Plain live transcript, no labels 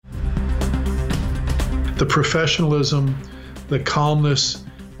The professionalism, the calmness,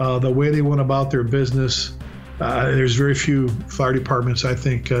 the way they went about their business. There's very few fire departments, I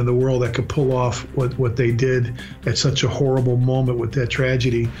think, in the world that could pull off what they did at such a horrible moment with that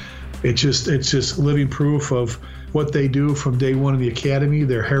tragedy. It's just living proof of what they do from day one in the academy,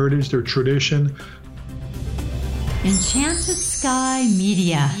 their heritage, their tradition. Enchanted Sky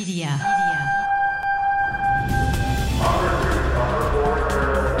Media.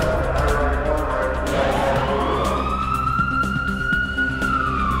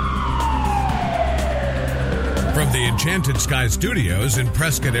 From the Enchanted Sky Studios in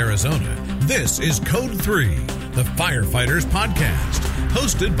Prescott, Arizona, this is Code 3, the Firefighters Podcast,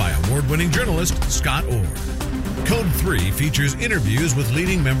 hosted by award-winning journalist Scott Orr. Code 3 features interviews with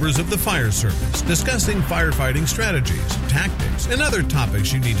leading members of the fire service, discussing firefighting strategies, tactics, and other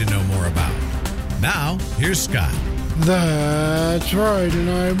topics you need to know more about. Now, here's Scott. That's right, and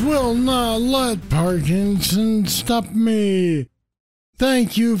I will not let Parkinson stop me.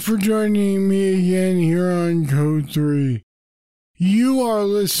 Thank you for joining me again here on Code 3. You are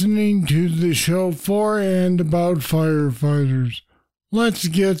listening to the show for and about firefighters. Let's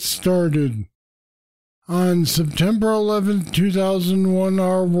get started. On September 11th, 2001,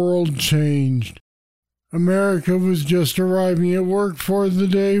 our world changed. America was just arriving at work for the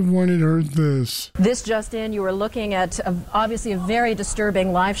day when it heard this. This just in, you are looking at obviously a very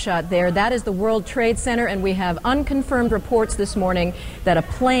disturbing live shot there. That is the World Trade Center, and we have unconfirmed reports this morning that a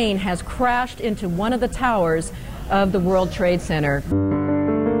plane has crashed into one of the towers of the World Trade Center.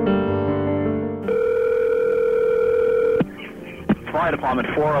 Fire Department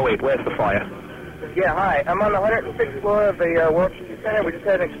 408, where's the fire? Yeah, hi. I'm on the 106th floor of the World Trade Center. We just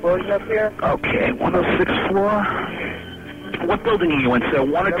had an explosion up here. Okay, 106th floor. What building are you in, sir?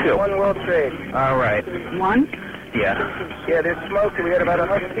 1 or 2? One World Trade. All right. 1? Yeah. Yeah, there's smoke, and we had about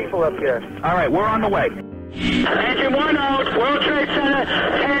 100 people up here. All right, we're on the way. Engine 1 out, World Trade Center,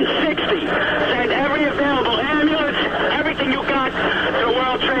 1060. Send every available ambulance, everything you got to the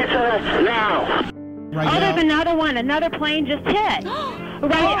World Trade Center now. There's another one. Another plane just hit.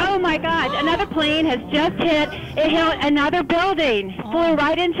 Right. Oh, my God. Another plane has just hit. It hit another building. Flew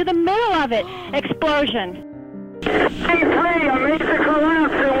right into the middle of it. Explosion. T3, a major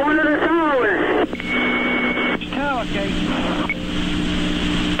collapse in one of the towers. Tower, okay.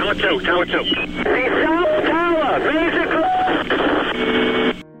 Tower 2. The South Tower, major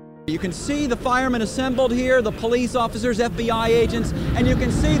collapse. You can see the firemen assembled here, the police officers, FBI agents, and you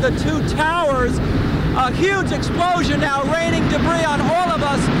can see the two towers. A huge explosion now, raining debris on all of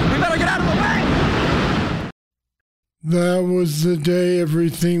us. We better get out of the way. That was the day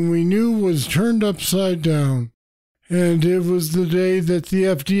everything we knew was turned upside down. And it was the day that the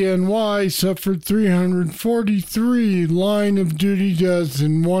FDNY suffered 343 line-of-duty deaths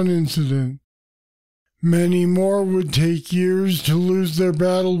in one incident. Many more would take years to lose their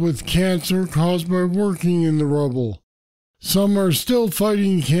battle with cancer caused by working in the rubble. Some are still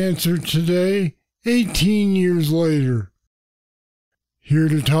fighting cancer today, 18 years later. Here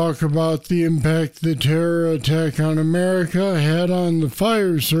to talk about the impact the terror attack on America had on the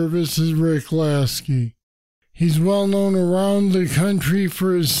fire service is Rick Lasky. He's well known around the country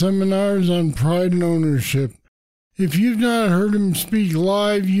for his seminars on pride and ownership. If you've not heard him speak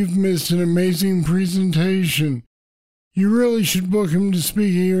live, you've missed an amazing presentation. You really should book him to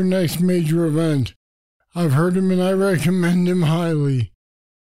speak at your next major event. I've heard him and I recommend him highly.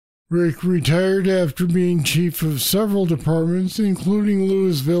 Rick retired after being chief of several departments, including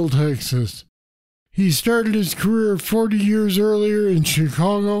Louisville, Texas. He started his career 40 years earlier in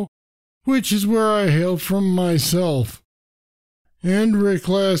Chicago, which is where I hail from myself. And Rick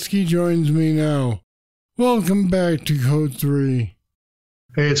Lasky joins me now. Welcome back to Code 3.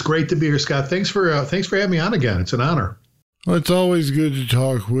 Hey, it's great to be here, Scott. Thanks for having me on again. It's an honor. Well, it's always good to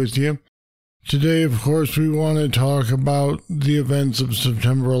talk with you. Today, of course, we want to talk about the events of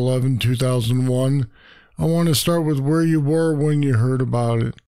September 11, 2001. I want to start with where you were when you heard about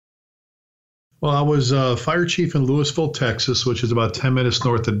it. Well, I was fire chief in Louisville, Texas, which is about 10 minutes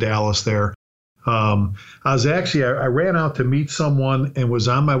north of Dallas there. I ran out to meet someone and was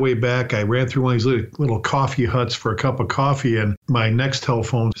on my way back. I ran through one of these little coffee huts for a cup of coffee, and my next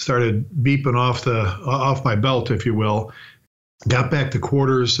telephone started beeping off my belt, if you will. Got back to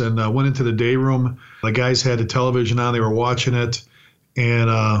quarters and went into the day room. The guys had the television on. They were watching it.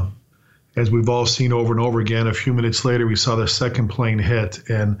 And as we've all seen over and over again, a few minutes later, we saw the second plane hit.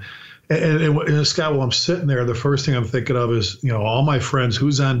 And Scott, while I'm sitting there, the first thing I'm thinking of is, all my friends,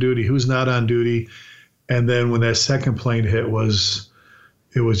 who's on duty, who's not on duty. And then when that second plane hit was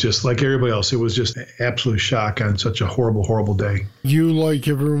it was just like everybody else. It was just absolute shock on such a horrible, horrible day. You, like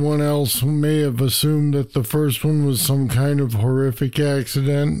everyone else, may have assumed that the first one was some kind of horrific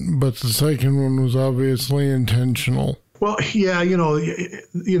accident, but the second one was obviously intentional. Well, yeah,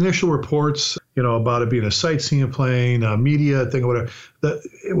 the initial reports, about it being a sightseeing plane, media thing, whatever.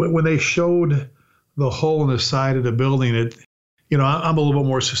 When they showed the hole in the side of the building, I'm a little bit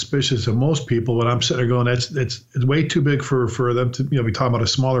more suspicious of most people, but I'm sitting there going, it's way too big for them to, be talking about a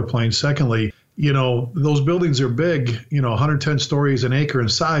smaller plane. Secondly, those buildings are big, 110 stories, an acre in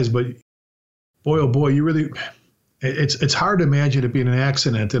size, but boy, oh boy, it's hard to imagine it being an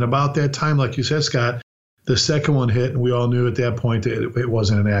accident. And about that time, like you said, Scott, the second one hit, and we all knew at that point that it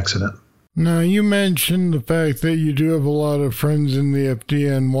wasn't an accident. Now, you mentioned the fact that you do have a lot of friends in the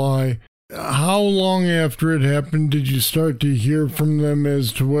FDNY. How long after it happened did you start to hear from them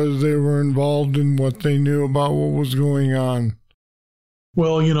as to whether they were involved in what they knew about what was going on?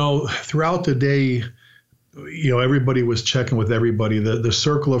 Well, throughout the day, everybody was checking with everybody. The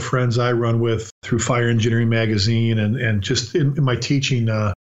circle of friends I run with through Fire Engineering Magazine and just in my teaching,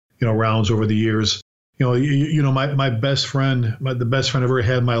 rounds over the years, my best friend, the best friend I ever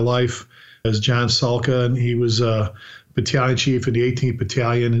had in my life is John Salka, and he was battalion chief in the 18th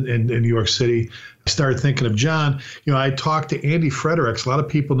Battalion in New York City. I started thinking of John. I talked to Andy Fredericks. A lot of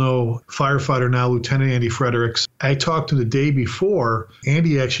people know firefighter now, Lieutenant Andy Fredericks. I talked to him the day before.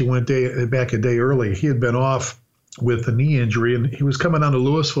 Andy actually went back a day early. He had been off with a knee injury, and he was coming down to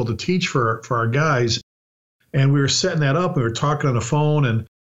Louisville to teach for our guys. And we were setting that up. We were talking on the phone, and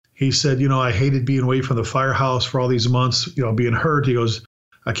he said, I hated being away from the firehouse for all these months, being hurt. He goes,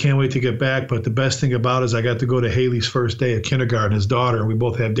 I can't wait to get back, but the best thing about it is I got to go to Haley's first day of kindergarten, his daughter. We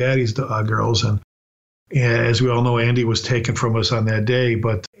both have daddy's girls, and as we all know, Andy was taken from us on that day.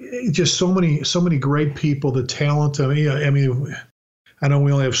 But just so many great people, the talent. I know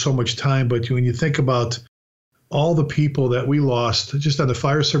we only have so much time, but when you think about all the people that we lost, just on the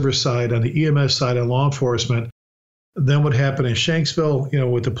fire service side, on the EMS side, on law enforcement, then what happened in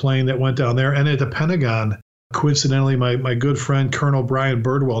Shanksville, with the plane that went down there, and at the Pentagon. Coincidentally, my good friend, Colonel Brian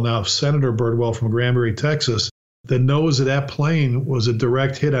Birdwell, now Senator Birdwell from Granbury, Texas, the nose of that plane was a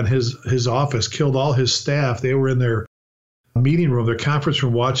direct hit on his office, killed all his staff. They were in their meeting room, their conference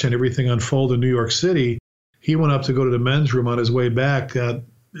room, watching everything unfold in New York City. He went up to go to the men's room on his way back. It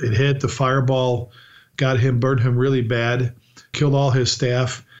hit, the fireball burned him really bad, killed all his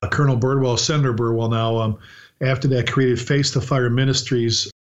staff. Colonel Birdwell, Senator Birdwell now, after that created Face the Fire Ministries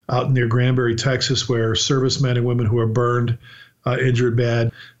out near Granbury, Texas, where servicemen and women who are burned, injured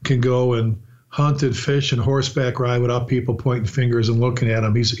bad, can go and hunt and fish and horseback ride without people pointing fingers and looking at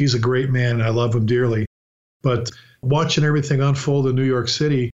him. He's a great man, and I love him dearly. But watching everything unfold in New York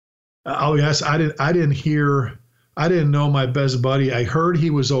City, I'll be honest, I didn't know my best buddy. I heard he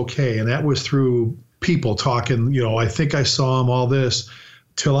was okay, and that was through people talking, I think I saw him, all this,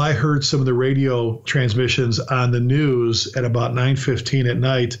 till I heard some of the radio transmissions on the news at about 9:15 at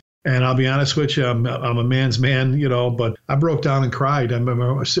night. And I'll be honest with you, I'm a man's man, but I broke down and cried. I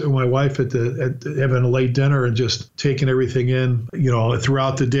remember sitting with my wife at having a late dinner and just taking everything in.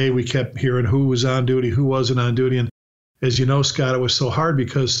 Throughout the day, we kept hearing who was on duty, who wasn't on duty. And as you know, Scott, it was so hard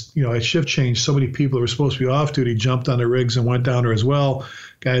because, at shift change, so many people who were supposed to be off duty jumped on their rigs and went down there as well.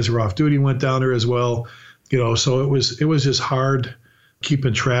 Guys who were off duty went down there as well. So it was just hard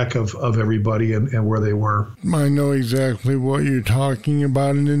keeping track of everybody and where they were. I know exactly what you're talking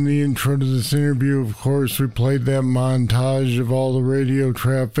about. And in the intro to this interview, of course, we played that montage of all the radio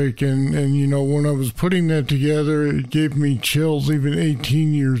traffic. And when I was putting that together, it gave me chills even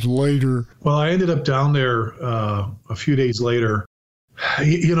 18 years later. Well, I ended up down there a few days later.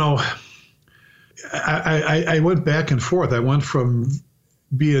 I went back and forth. I went from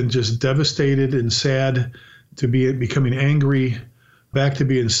being just devastated and sad to becoming angry, back to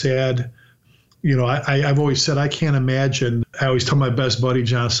being sad. I've always said I can't imagine. I always tell my best buddy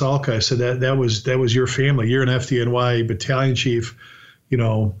John Salka, I said that was your family. You're an FDNY battalion chief.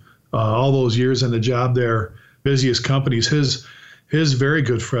 All those years on the job there, busiest companies. His very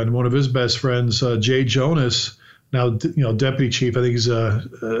good friend, one of his best friends, Jay Jonas, now deputy chief. I think he's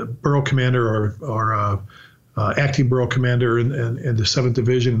a borough commander or acting borough commander in the 7th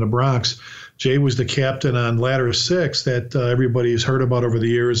Division in the Bronx. Jay was the captain on Ladder 6 that everybody's heard about over the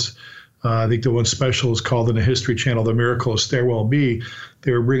years. I think the one special is called in the History Channel, The Miracle of Stairwell B.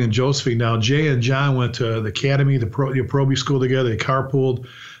 They were bringing Josephine down. Jay and John went to the academy, the Proby school together. They carpooled.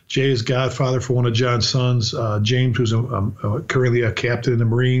 Jay is godfather for one of John's sons, James, who's currently a captain in the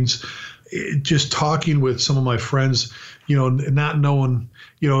Marines. just talking with some of my friends, not knowing,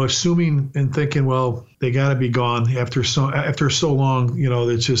 assuming and thinking, well, they got to be gone after so long.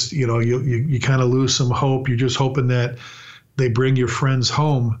 It's just, you kind of lose some hope. You're just hoping that they bring your friends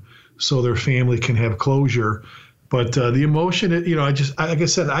home so their family can have closure. But the emotion, like I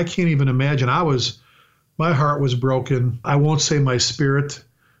said, I can't even imagine. My heart was broken. I won't say my spirit.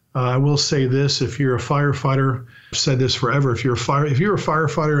 I will say this: if you're a firefighter, I've said this forever. If you're a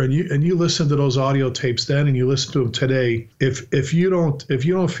firefighter and you listen to those audio tapes then and you listen to them today, if you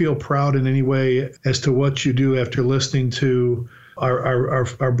don't feel proud in any way as to what you do after listening to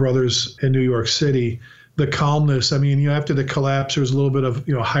our brothers in New York City, the calmness. I mean, after the collapse, there was a little bit of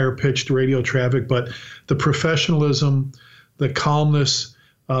higher pitched radio traffic, but the professionalism, the calmness,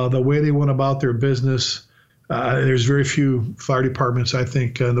 the way they went about their business. There's very few fire departments, I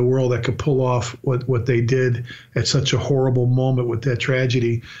think, in the world that could pull off what they did at such a horrible moment with that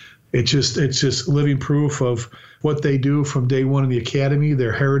tragedy. It's just living proof of what they do from day one in the academy,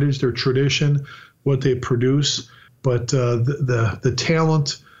 their heritage, their tradition, what they produce. But the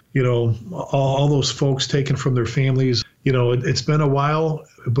talent, all those folks taken from their families. It's been a while,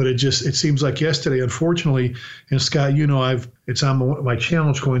 but it seems like yesterday, unfortunately. And Scott, it's on my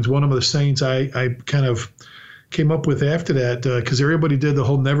challenge coins. One of the sayings I kind of came up with after that, because everybody did the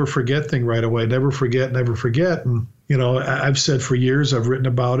whole never forget thing right away. Never forget, never forget. And, I've said for years, I've written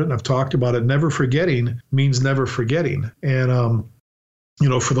about it and I've talked about it. Never forgetting means never forgetting. And,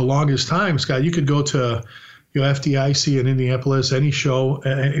 for the longest time, Scott, you could go to FDIC in Indianapolis, any show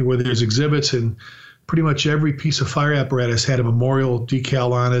where there's exhibits, and pretty much every piece of fire apparatus had a memorial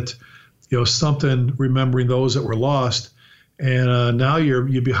decal on it, something remembering those that were lost. And now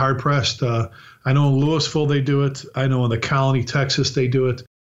you'd be hard pressed. I know in Louisville they do it. I know in the Colony, Texas, they do it.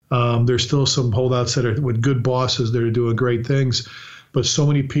 There's still some holdouts that are with good bosses that are doing great things. But so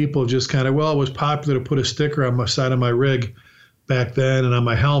many people just kind of, it was popular to put a sticker on my side of my rig back then and on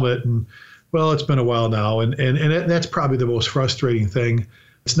my helmet. And, it's been a while now. And that's probably the most frustrating thing.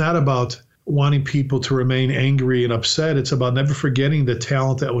 It's not about wanting people to remain angry and upset. It's about never forgetting the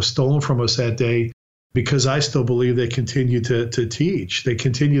talent that was stolen from us that day, because I still believe they continue to teach. They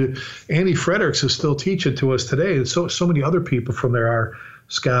continue Andy Fredericks is still teaching to us today. And so many other people from there are,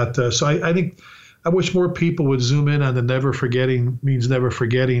 Scott. So I think I wish more people would zoom in on the never forgetting means never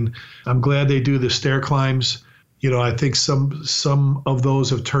forgetting. I'm glad they do the stair climbs. I think some of those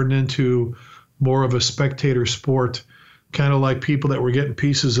have turned into more of a spectator sport, kind of like people that were getting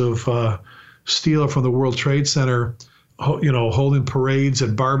pieces of steel from the World Trade Center, holding parades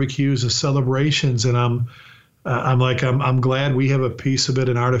and barbecues and celebrations. And I'm glad we have a piece of it,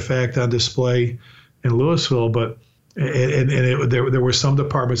 an artifact on display in Louisville. But there were some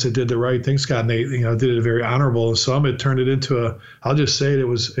departments that did the right thing, Scott, and they did it very honorable. And some had turned it into I'll just say it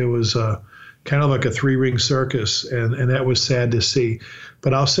was kind of like a 3-ring circus, and that was sad to see.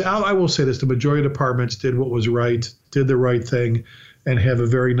 But I will say this: the majority of departments did what was right, did the right thing, and have a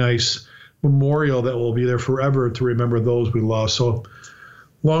very nice memorial that will be there forever to remember those we lost. So,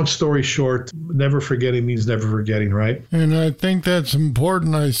 long story short, never forgetting means never forgetting, right? And I think that's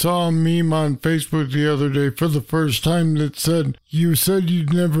important. I saw a meme on Facebook the other day for the first time that said, "You said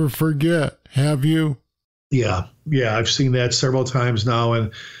you'd never forget. Have you?" Yeah, I've seen that several times now,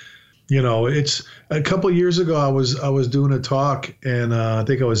 and it's a couple of years ago. I was doing a talk, and I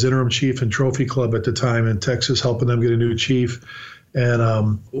think I was interim chief in Trophy Club at the time in Texas, helping them get a new chief. And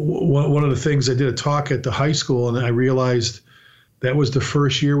one of the things, I did a talk at the high school, and I realized that was the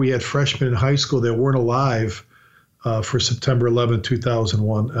first year we had freshmen in high school that weren't alive for September 11,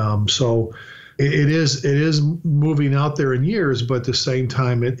 2001. So it is moving out there in years, but at the same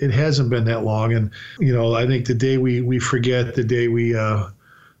time, it hasn't been that long. And I think the day we forget, the day we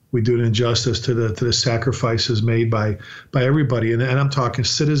do an injustice to the sacrifices made by everybody. And I'm talking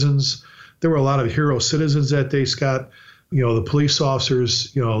citizens. There were a lot of hero citizens that day, Scott. The police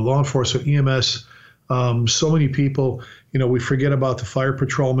officers, law enforcement, EMS, so many people. We forget about the fire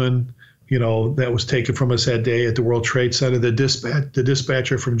patrolman, that was taken from us that day at the World Trade Center, the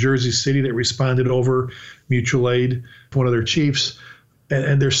dispatcher from Jersey City that responded over mutual aid, one of their chiefs.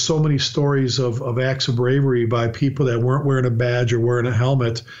 And there's so many stories of acts of bravery by people that weren't wearing a badge or wearing a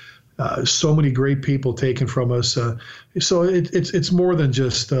helmet. So many great people taken from us. So it's more than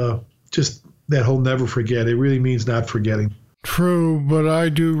just that whole never forget. It really means not forgetting. True, but I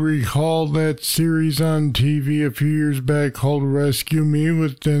do recall that series on TV a few years back called Rescue Me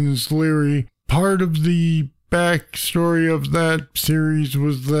with Dennis Leary. Part of the backstory of that series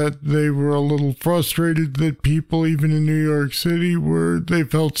was that they were a little frustrated that people, even in New York City, they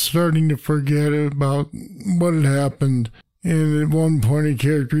felt starting to forget about what had happened. And at one point, a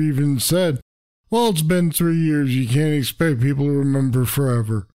character even said, well, it's been 3 years. You can't expect people to remember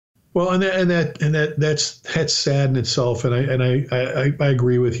forever. Well, that's sad in itself, and I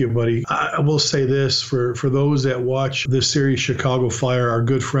agree with you, buddy. I will say this for those that watch this series, Chicago Fire, our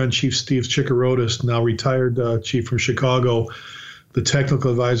good friend Chief Steve Chikorotis, now retired chief from Chicago, the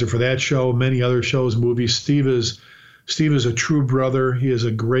technical advisor for that show, many other shows, movies. Steve is a true brother. He is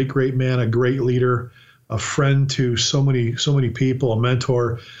a great man, a great leader, a friend to so many people, a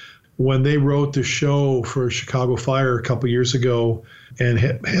mentor. When they wrote the show for Chicago Fire a couple years ago and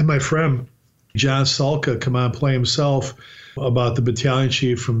had my friend John Salka come on play himself about the battalion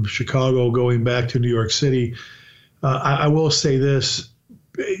chief from Chicago going back to New York City, I will say this.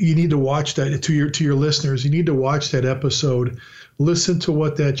 You need to watch that to your listeners. You need to watch that episode. Listen to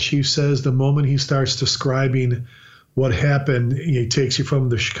what that chief says the moment he starts describing what happened. He takes you from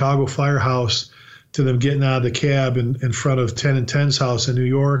the Chicago firehouse to them getting out of the cab in front of 10 and 10's house in New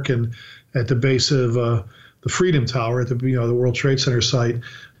York and at the base of the Freedom Tower at the World Trade Center site.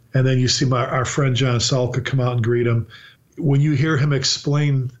 And then you see our friend John Salka come out and greet him. When you hear him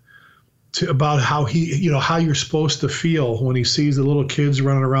explain about how how you're supposed to feel when he sees the little kids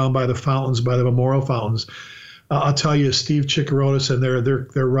running around by the fountains, by the memorial fountains, I'll tell you, Steve Chikorotis and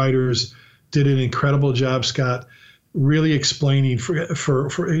their writers did an incredible job, Scott, really explaining for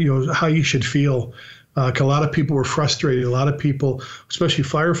how you should feel. A lot of people were frustrated. A lot of people, especially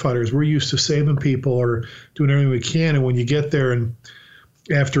firefighters, we're used to saving people or doing everything we can. And when you get there and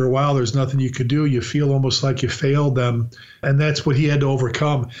after a while, there's nothing you could do. You feel almost like you failed them. And that's what he had to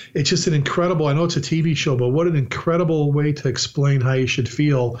overcome. It's just an incredible, I know it's a TV show, but what an incredible way to explain how you should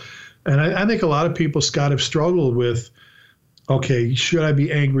feel. And I think a lot of people, Scott, have struggled with, okay, should I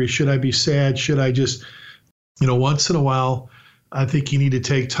be angry? Should I be sad? Should I just, once in a while, I think you need to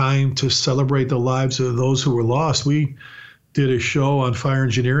take time to celebrate the lives of those who were lost. We did a show on fire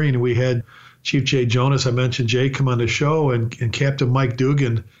engineering, and we had Chief Jay Jonas, I mentioned Jay, come on the show, and Captain Mike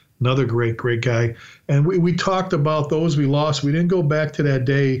Dugan, another great guy. And we talked about those we lost. We didn't go back to that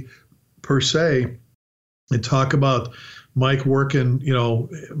day per se and talk about Mike working,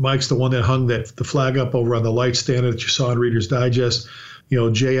 Mike's the one that hung the flag up over on the light stand that you saw in Reader's Digest.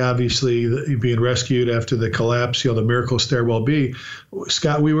 Jay obviously being rescued after the collapse, the Miracle Stairwell B.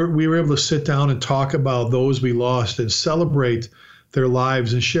 Scott, we were able to sit down and talk about those we lost and celebrate their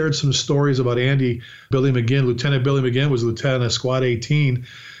lives and shared some stories about Andy, Billy McGinn. Lieutenant Billy McGinn was lieutenant of Squad 18,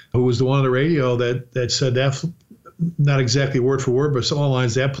 who was the one on the radio that said that, not exactly word for word, but some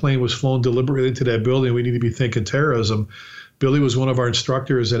lines, that plane was flown deliberately into that building. We need to be thinking terrorism. Billy was one of our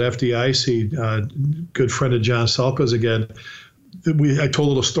instructors at FDIC, good friend of John Salka's again. I told a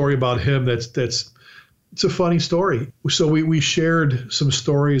little story about him it's a funny story. So we shared some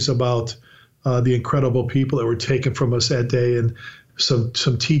stories about the incredible people that were taken from us that day, and some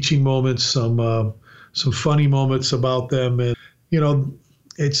teaching moments, some funny moments about them. And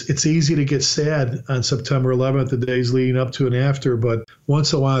it's easy to get sad on September 11th, the days leading up to and after, but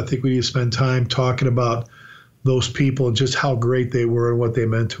once in a while I think we need to spend time talking about those people and just how great they were and what they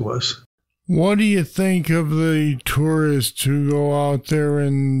meant to us. What do you think of the tourists who go out there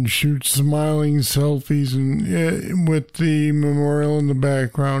and shoot smiling selfies and with the memorial in the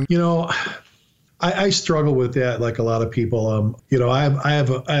background? I struggle with that, like a lot of people. I've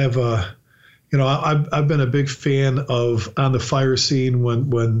been a big fan of on the fire scene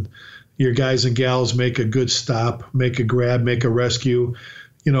when your guys and gals make a good stop, make a grab, make a rescue.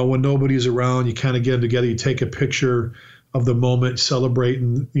 When nobody's around, you kind of get them together, you take a picture of the moment,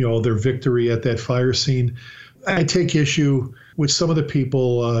 celebrating, their victory at that fire scene. I take issue with some of the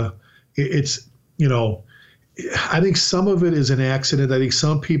people. I think some of it is an accident. I think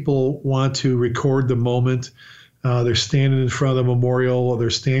some people want to record the moment. They're standing in front of the memorial, or they're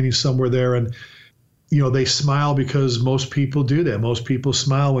standing somewhere there, and they smile because most people do that. Most people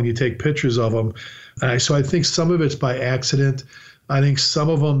smile when you take pictures of them. So I think some of it's by accident. I think some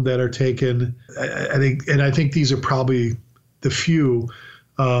of them that are taken, I think these are probably the few,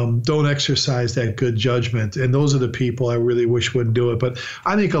 don't exercise that good judgment. And those are the people I really wish wouldn't do it. But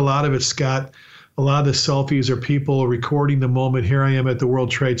I think a lot of it, Scott, a lot of the selfies are people recording the moment. Here I am at the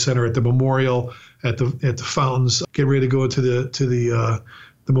World Trade Center, at the memorial, at the fountains, getting ready to go into the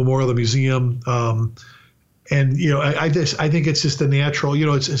memorial, the museum. And I think it's just a natural.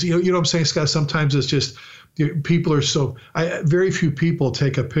 It's you know what I'm saying, Scott. Sometimes it's just people are so. Very few people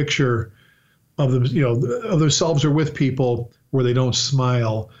take a picture of them, of themselves or with people where they don't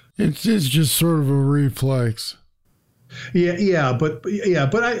smile. It's just sort of a reflex. Yeah, but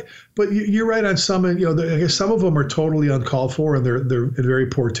you're right on some. I guess some of them are totally uncalled for and they're in very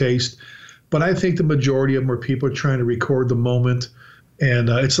poor taste. But I think the majority of them are people trying to record the moment. And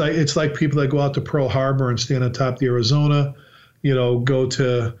it's like people that go out to Pearl Harbor and stand on top of the Arizona, go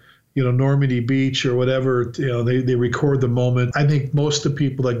to, Normandy Beach or whatever, they record the moment. I think most of the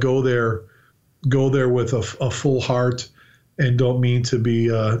people that go there with a full heart and don't mean to be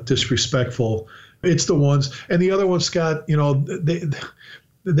disrespectful. It's the ones, and the other ones, Scott, they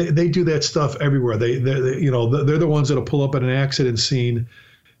do that stuff everywhere. They're the ones that'll pull up at an accident scene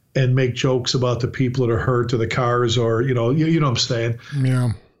and make jokes about the people that are hurt or the cars, or you know what I'm saying.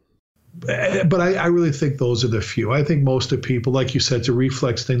 Yeah. But I really think those are the few. I think most of the people, like you said, it's a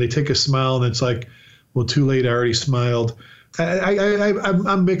reflex thing. They take a smile and it's like, well, too late, I already smiled.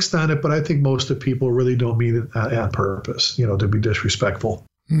 I'm mixed on it, but I think most of the people really don't mean it on purpose, to be disrespectful.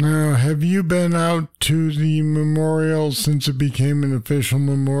 Now, have you been out to the memorial since it became an official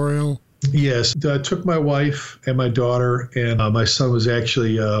memorial? Yes. I took my wife and my daughter, and my son was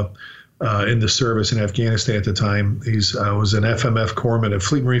actually in the service in Afghanistan at the time. He was an FMF corpsman, a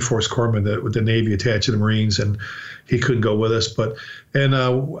Fleet Marine Force corpsman with the Navy attached to the Marines, and he couldn't go with us.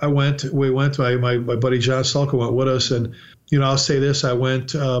 We went, my buddy John Sulka went with us, and, I'll say this, I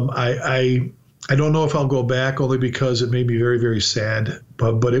went, I don't know if I'll go back, only because it made me very, very sad,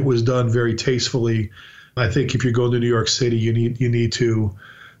 but it was done very tastefully. I think if you're going to New York City, you need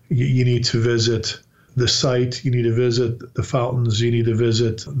to visit the site, you need to visit the fountains, you need to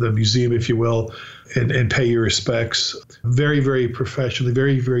visit the museum, if you will, and pay your respects. Very, very professionally,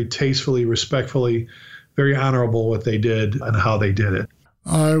 very, very tastefully, respectfully, very honorable what they did and how they did it.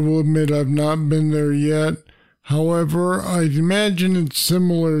 I will admit I've not been there yet. However, I imagine it's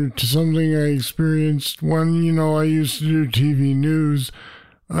similar to something I experienced when, I used to do TV news.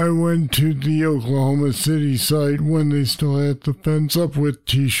 I went to the Oklahoma City site when they still had the fence up with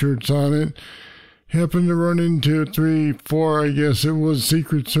T-shirts on it. Happened to run into 3-4, I guess it was,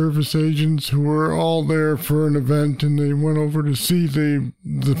 Secret Service agents who were all there for an event, and they went over to see the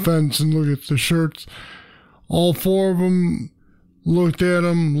fence and look at the shirts. All four of them looked at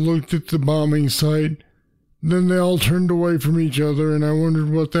the bombing site. Then they all turned away from each other, and I wondered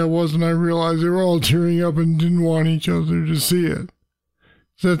what that was, and I realized they were all tearing up and didn't want each other to see it.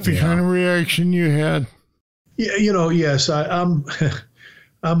 Is that the kind of reaction you had? Yeah, yes. I'm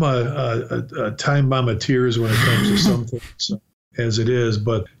a time bomb of tears when it comes to some things, as it is.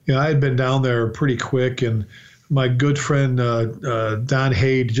 But I had been down there pretty quick, and my good friend Don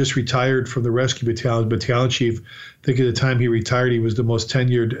Haid just retired from the rescue battalion chief. I think at the time he retired, he was the most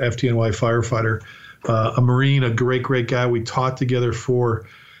tenured FDNY firefighter. A Marine, a great guy. We taught together for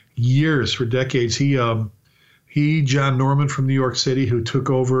years, for decades. He, John Norman from New York City, who took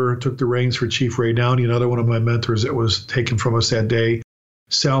the reins for Chief Ray Downey, another one of my mentors that was taken from us that day.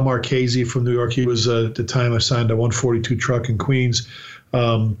 Sal Marchese from New York. He was at the time assigned a 142 truck in Queens.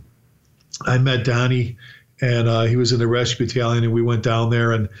 I met Donnie, and he was in the rescue battalion, and we went down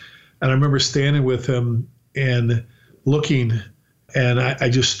there, and I remember standing with him and looking, and I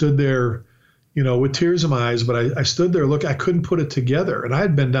just stood there, with tears in my eyes, but I stood there, I couldn't put it together. And I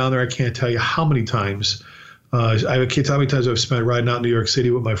had been down there, I can't tell you how many times. I can't tell how many times I've spent riding out in New York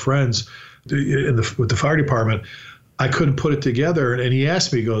City with my friends with the fire department. I couldn't put it together. And he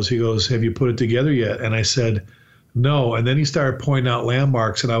asked me, he goes, have you put it together yet? And I said, no. And then he started pointing out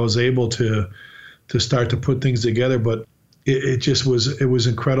landmarks, and I was able to start to put things together. But it was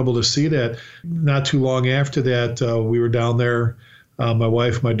incredible to see that. Not too long after that, we were down there. My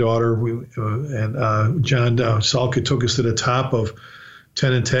wife, my daughter, and John Salka took us to the top of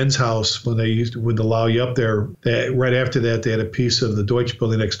 10 and 10's house when they allow you up there. Right after that, they had a piece of the Deutsche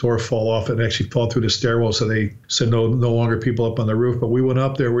building next door fall off and actually fall through the stairwell. So they said no longer people up on the roof. But we went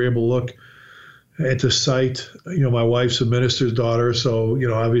up there. We were able to look at the site. My wife's a minister's daughter, so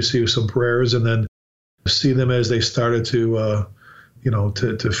obviously with some prayers, and then see them as they started to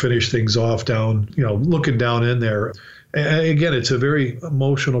finish things off down. Looking down in there. And again, it's a very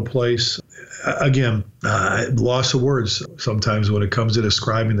emotional place. Again, loss of words sometimes when it comes to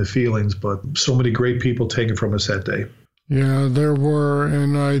describing the feelings, but so many great people taken from us that day. Yeah, there were,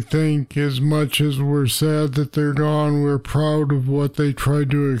 and I think as much as we're sad that they're gone, we're proud of what they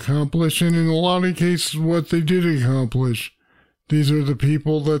tried to accomplish, and in a lot of cases, what they did accomplish. These are the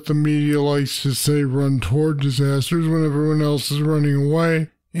people that the media likes to say run toward disasters when everyone else is running away,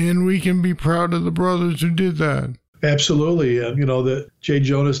 and we can be proud of the brothers who did that. Absolutely. That Jay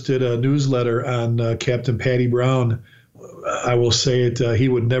Jonas did a newsletter on Captain Patty Brown. I will say it, he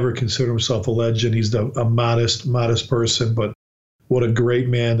would never consider himself a legend. He's a modest person, but what a great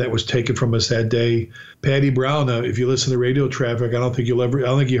man that was taken from us that day. Patty Brown, if you listen to radio traffic, I don't think you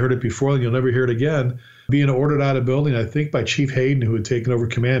heard it before, and you'll never hear it again. Being ordered out of building, I think by Chief Hayden, who had taken over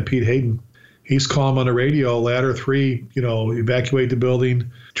command, Pete Hayden. he's calling him on the radio, ladder 3, evacuate the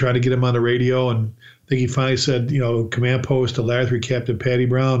building, trying to get him on the radio. And I think he finally said, command post to ladder 3 Captain Patty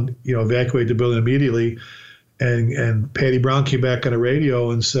Brown, evacuate the building immediately. And Patty Brown came back on the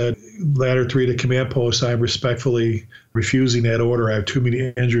radio and said, ladder 3 to command post, I am respectfully refusing that order. I have too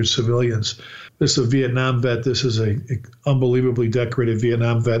many injured civilians. This is a Vietnam vet. This is a unbelievably decorated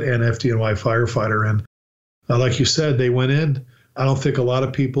Vietnam vet and FDNY firefighter. And like you said, they went in. I don't think a lot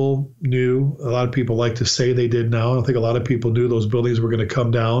of people knew. A lot of people like to say they did now. I don't think a lot of people knew those buildings were going to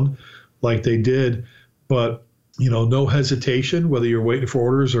come down like they did. But, no hesitation, whether you're waiting for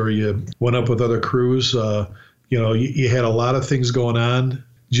orders or you went up with other crews. You had a lot of things going on.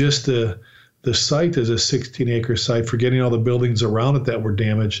 Just the site is a 16-acre site, forgetting all the buildings around it that were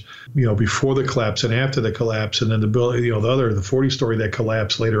damaged, before the collapse and after the collapse, and then the building, the 40-story that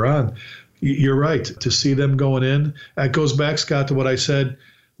collapsed later on. You're right. To see them going in, that goes back, Scott, to what I said.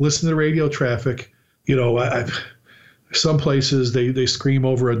 Listen to the radio traffic. Some places they scream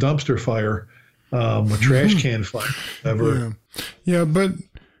over a dumpster fire, a trash can fire, whatever. Yeah, but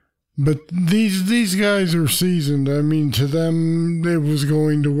these guys are seasoned. I mean, to them, it was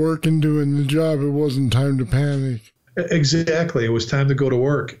going to work and doing the job. It wasn't time to panic. Exactly. It was time to go to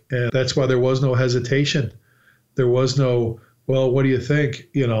work. And that's why there was no hesitation. There was no, well, what do you think?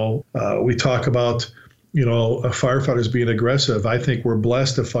 We talk about, firefighters being aggressive. I think we're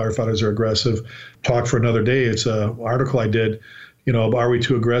blessed if firefighters are aggressive. Talk for another day. It's an article I did, are we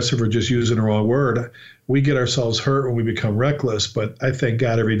too aggressive or just using the wrong word? We get ourselves hurt when we become reckless, but I thank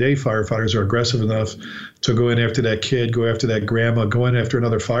God every day firefighters are aggressive enough to go in after that kid, go after that grandma, go in after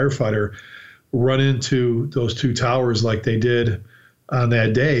another firefighter, run into those 2 towers like they did on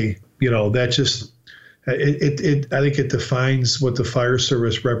that day. That just, I think it defines what the fire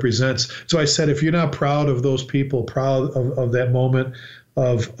service represents. So I said, if you're not proud of those people, proud of that moment,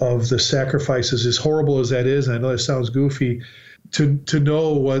 of the sacrifices, as horrible as that is, and I know that sounds goofy, to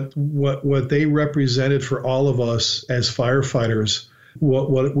know what they represented for all of us as firefighters,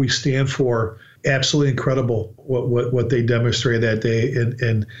 what we stand for, absolutely incredible what they demonstrated that day.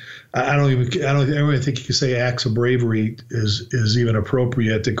 And I don't even think you can say acts of bravery is even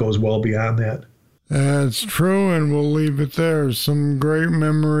appropriate. That goes well beyond that. That's true, and we'll leave it there. Some great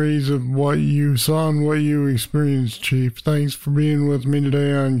memories of what you saw and what you experienced, Chief. Thanks for being with me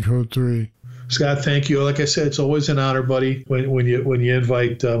today on Code 3. Scott, thank you. Like I said, it's always an honor, buddy, when you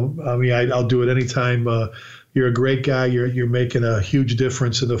invite. I'll do it anytime. You're a great guy. You're making a huge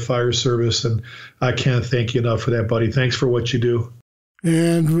difference in the fire service, and I can't thank you enough for that, buddy. Thanks for what you do.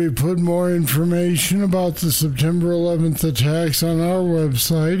 And we put more information about the September 11th attacks on our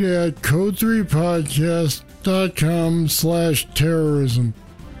website at code3podcast.com/terrorism.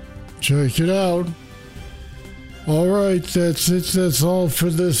 Check it out. All right, that's it. That's all for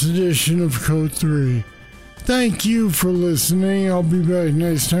this edition of Code 3. Thank you for listening. I'll be back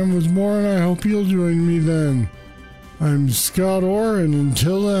next time with more, and I hope you'll join me then. I'm Scott Orr, and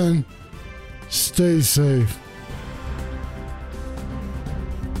until then, stay safe.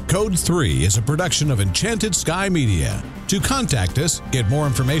 Code 3 is a production of Enchanted Sky Media. To contact us, get more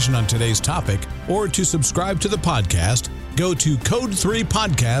information on today's topic, or to subscribe to the podcast, go to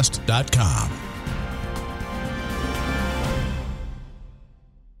code3podcast.com.